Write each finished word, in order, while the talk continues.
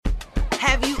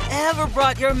Have you ever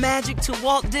brought your magic to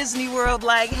Walt Disney World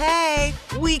like, hey,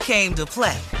 we came to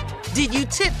play? Did you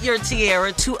tip your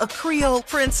tiara to a Creole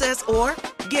princess or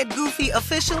get goofy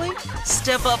officially?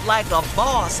 Step up like a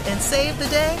boss and save the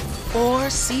day? Or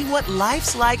see what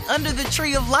life's like under the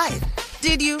tree of life?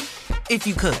 Did you? If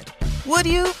you could. Would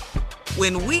you?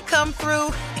 When we come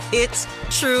through, it's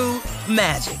true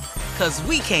magic. 'Cause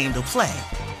we came to play.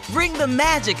 Bring the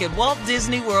magic at Walt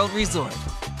Disney World Resort.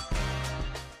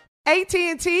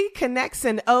 AT&T connects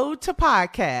an ode to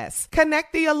podcasts.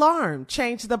 Connect the alarm.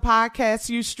 Change the podcast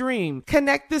you stream.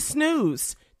 Connect the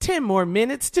snooze. 10 more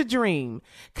minutes to dream.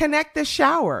 Connect the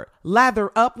shower.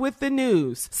 Lather up with the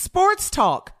news. Sports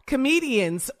talk,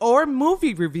 comedians, or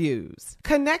movie reviews.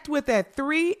 Connect with that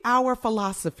 3-hour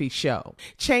philosophy show.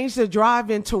 Change the drive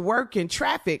into work in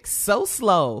traffic so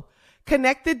slow.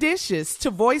 Connect the dishes to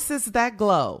voices that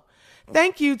glow.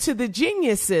 Thank you to the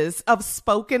geniuses of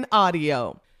spoken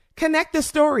audio. Connect the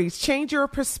stories, change your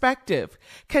perspective.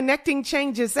 Connecting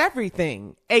changes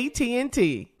everything.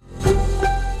 AT&T.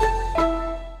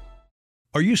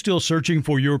 Are you still searching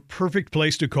for your perfect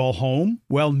place to call home?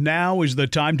 Well, now is the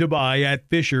time to buy at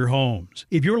Fisher Homes.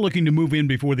 If you're looking to move in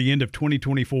before the end of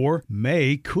 2024,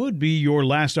 May could be your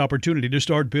last opportunity to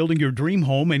start building your dream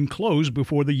home and close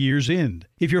before the year's end.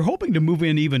 If you're hoping to move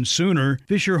in even sooner,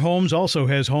 Fisher Homes also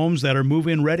has homes that are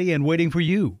move-in ready and waiting for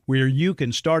you, where you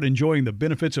can start enjoying the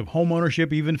benefits of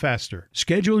homeownership even faster.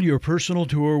 Schedule your personal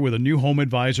tour with a new home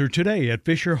advisor today at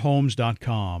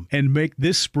FisherHomes.com and make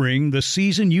this spring the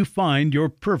season you find your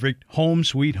perfect home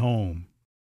sweet home.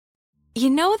 You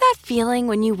know that feeling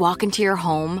when you walk into your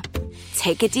home,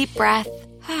 take a deep breath,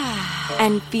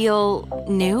 and feel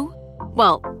new?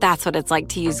 Well, that's what it's like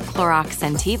to use Clorox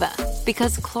Scentiva.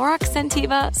 Because Clorox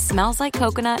Scentiva smells like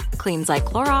coconut, cleans like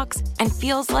Clorox, and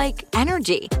feels like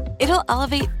energy. It'll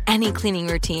elevate any cleaning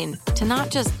routine to not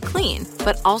just clean,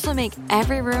 but also make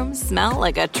every room smell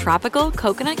like a tropical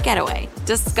coconut getaway.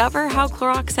 Discover how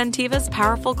Clorox Scentiva's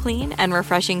powerful clean and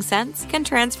refreshing scents can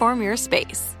transform your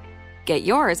space. Get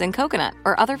yours in coconut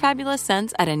or other fabulous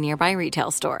scents at a nearby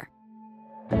retail store.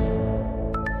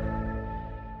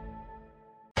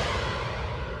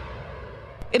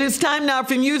 It is time now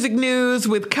for music news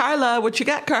with Carla. What you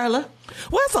got, Carla?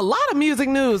 Well, it's a lot of music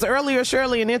news. Earlier,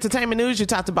 Shirley, in entertainment news, you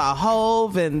talked about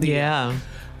Hove and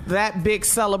that big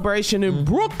celebration in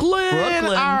Brooklyn.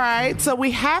 All right. So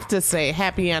we have to say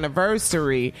happy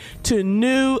anniversary to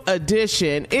New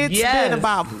Edition. It's been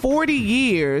about 40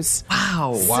 years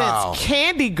since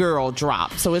Candy Girl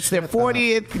dropped. So it's their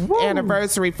 40th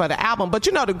anniversary for the album. But,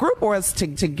 you know, the group was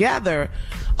together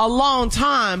a long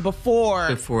time before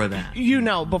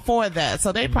that.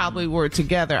 So they probably were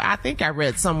together. I think I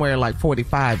read somewhere like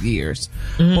 45 years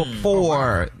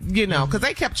before, you know, because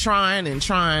they kept trying.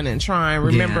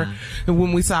 Remember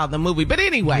when we saw the movie? But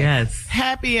anyway,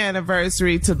 happy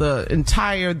anniversary to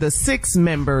the 6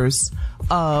 members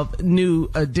of New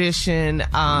Edition. We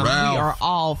are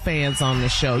all fans on the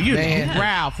show. You know,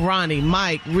 Ralph, Ronnie,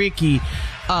 Mike, Ricky,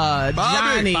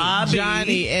 Johnny,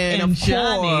 and of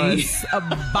course,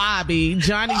 Bobby.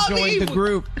 Johnny joined the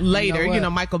group later. You know,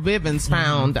 Michael Bivins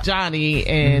found Johnny,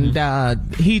 and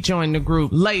he joined the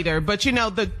group later. But, you know,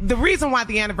 the reason why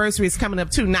the anniversary is coming up,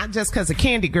 too, not just because of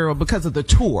Candy Girl, because of the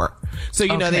tour. So,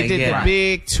 you know, they did the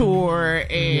big tour,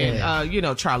 and, you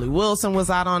know, Charlie Wilson was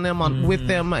out on them with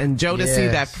them, and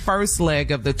Jodeci, that first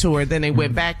leg of the tour. Then they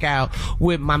went back out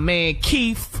with my man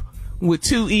Keith, with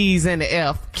 2 E's and an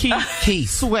F. Keith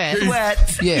Sweat.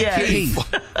 Yeah, Keith.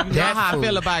 You know how I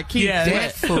feel about Keith.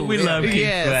 Yes. We love Keith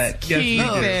Sweat. Keith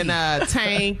and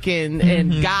Tank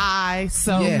and Guy.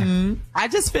 So I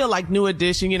just feel like New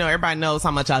Edition, you know, everybody knows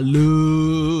how much I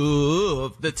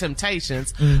love the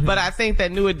Temptations. But I think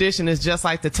that New Edition is just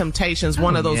like the Temptations,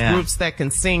 one of those groups that can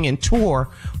sing and tour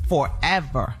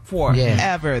forever.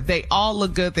 They all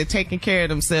look good. They're taking care of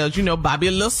themselves. You know, Bobby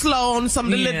a little slow on some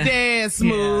of the little dance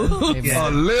moves.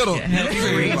 A little.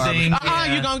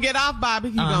 You gonna get off, Bobby.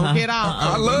 You gonna get off.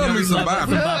 I love me some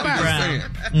Bobby.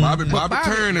 Bobby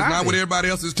turn is not what everybody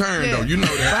else's turn, though. You know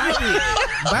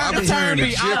that. Bobby turn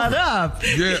is shut up.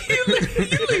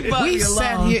 Yeah. We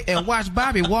sat here and watched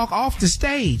Bobby walk off the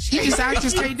stage. He just, I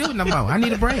just can't do it no more. I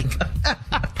need a break.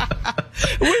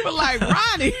 We were like,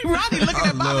 Ronnie looking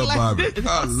at Bobby like, this.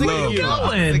 I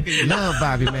Love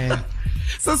Bobby, man.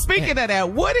 So speaking of that,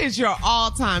 what is your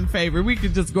all-time favorite? We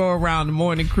could just go around the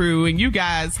morning crew, and you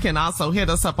guys can also hit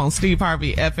us up on Steve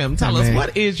Harvey FM. Tell us,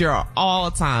 what is your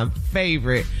all-time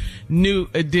favorite New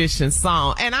Edition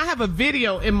song? And I have a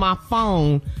video in my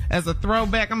phone as a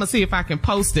throwback. I'm going to see if I can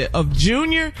post it, of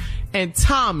Junior and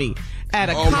Tommy. at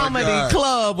a comedy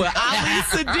club with Ali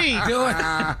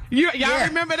Sadiq. Y'all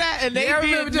remember that? And they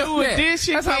did New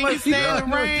Edition. Can You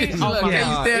Stand the Rain? Oh my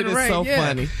God, it is so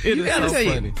funny. It is so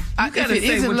funny. If It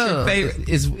Isn't Love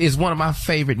is one of my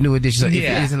favorite New Editions. If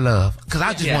It Isn't Love, because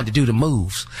I just wanted to do the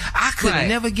moves. I could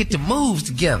never get the moves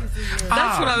together.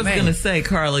 That's what I was going to say,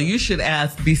 Carla. You should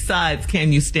ask, besides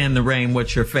Can You Stand the Rain,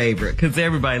 what's your favorite? Because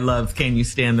everybody loves Can You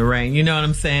Stand the Rain. You know what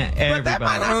I'm saying? Everybody.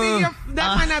 But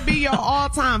that might not be your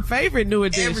all-time favorite New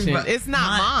Edition. It's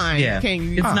not mine. Yeah.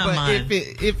 It's not mine.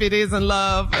 If It Isn't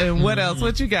Love, and what else?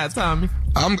 What you got, Tommy?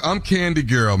 I'm Candy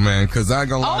Girl, man, because I ain't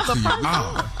gonna lie to you.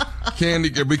 Candy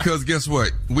Girl, because guess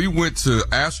what? We went to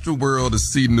Astroworld to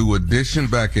see New Edition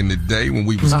back in the day when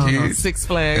we was kids. Six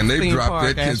Flags, and they theme dropped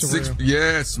park, that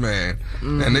yes, man.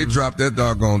 And they dropped that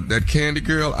doggone that Candy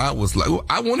Girl. I was like,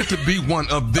 I wanted to be one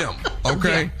of them.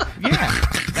 Okay. Yeah.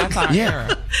 That's our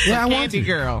girl. Yeah, I want Candy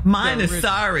Girl. Mine is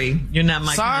Sorry. You're Not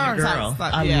My Kind of Girl.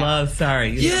 I love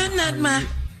Sorry. You're not my.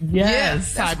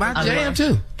 Yes. That's my jam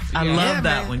too. I love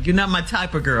that one. You're Not My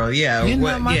Type of Girl. Yeah. You're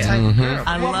not my type of girl.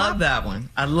 I love that one.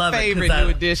 I love favorite it. New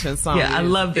Edition song. Yeah, I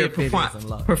love their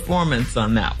performance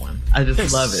on that one. I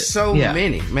just love it. So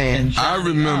many, man. I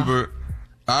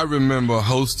remember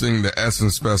hosting the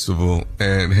Essence Festival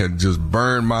and had just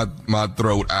burned my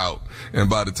throat out. And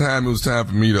by the time it was time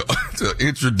for me to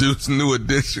introduce New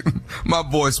Edition, my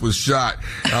voice was shot.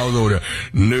 I was over there,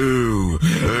 New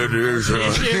Edition.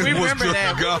 Yeah, we remember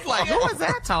that. We was like, who was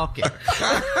that talking?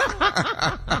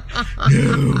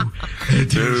 New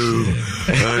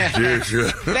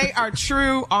Edition. They are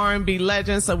true R&B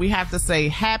legends, so we have to say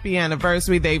happy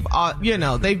anniversary. They've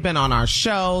been on our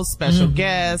show, special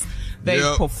guests. They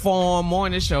perform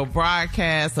morning show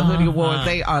broadcasts, the Hoodie Awards.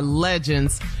 They are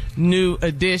legends. New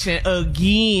Edition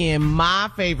again. My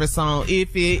favorite song,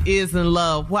 If It Isn't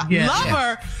Love. What?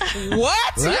 Lover?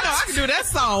 What? You know, I can do that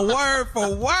song word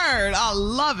for word. I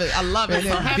love it. I love it.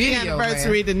 So happy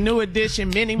anniversary to New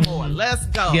Edition. Many more. Let's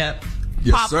go. Yep.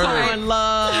 Yes, Popcorn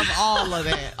Love, all of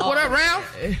that. What up,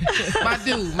 Ralph? My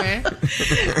dude, man.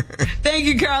 Thank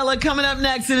you, Carla. Coming up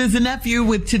next, it is a nephew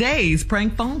with today's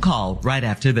prank phone call right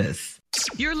after this.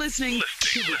 You're listening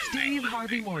to the Steve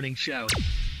Harvey Morning Show.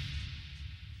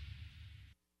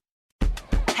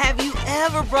 Have you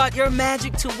ever brought your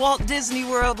magic to Walt Disney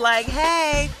World like,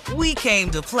 hey, we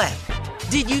came to play?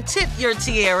 Did you tip your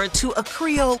tiara to a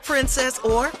Creole princess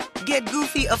or get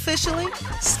goofy officially?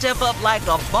 Step up like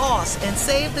a boss and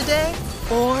save the day?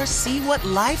 Or see what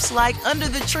life's like under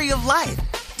the tree of life?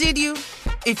 Did you?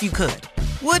 If you could.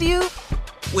 Would you?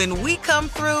 When we come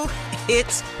through,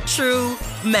 it's true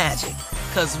magic.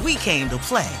 'Cause we came to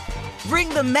play. Bring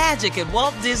the magic at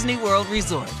Walt Disney World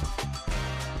Resort.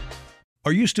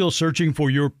 Are you still searching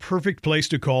for your perfect place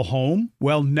to call home?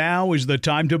 Well, now is the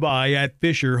time to buy at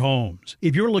Fisher Homes.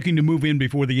 If you're looking to move in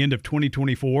before the end of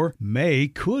 2024, May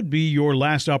could be your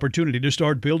last opportunity to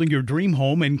start building your dream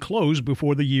home and close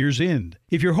before the year's end.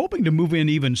 If you're hoping to move in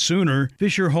even sooner,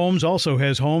 Fisher Homes also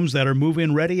has homes that are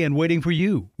move-in ready and waiting for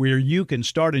you, where you can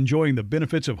start enjoying the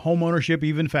benefits of homeownership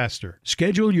even faster.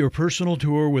 Schedule your personal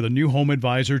tour with a new home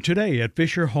advisor today at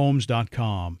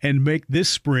FisherHomes.com and make this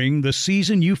spring the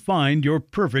season you find your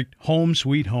perfect home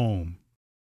sweet home.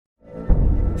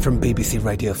 From BBC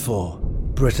Radio 4,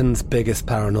 Britain's biggest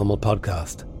paranormal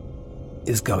podcast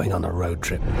is going on a road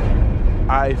trip.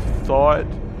 I thought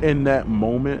in that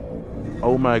moment,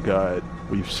 oh my God,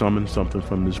 we've summoned something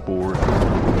from this board.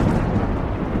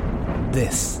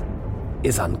 This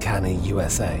is Uncanny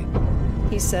USA.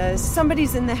 He says,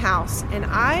 somebody's in the house, and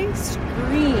I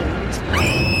screamed.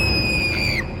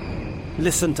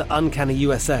 Listen to Uncanny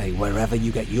USA wherever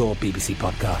you get your BBC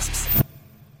podcasts,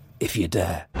 if you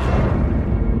dare.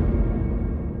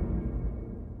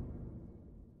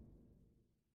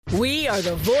 We are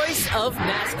the voice of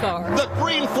NASCAR. The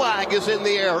green flag is in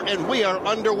the air, and we are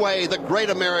underway. The Great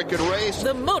American Race.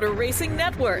 The Motor Racing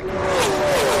Network.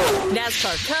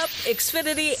 NASCAR Cup,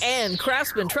 Xfinity, and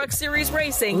Craftsman Truck Series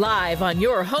Racing live on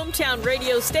your hometown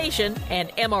radio station and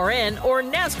MRN or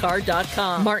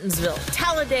NASCAR.com. Martinsville,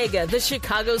 Talladega, the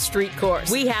Chicago Street Course.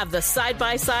 We have the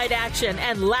side-by-side action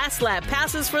and last lap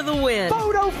passes for the win.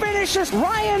 Photo finishes.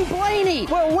 Ryan Blaney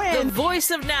will win. The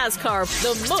voice of NASCAR,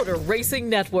 the Motor Racing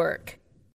Network.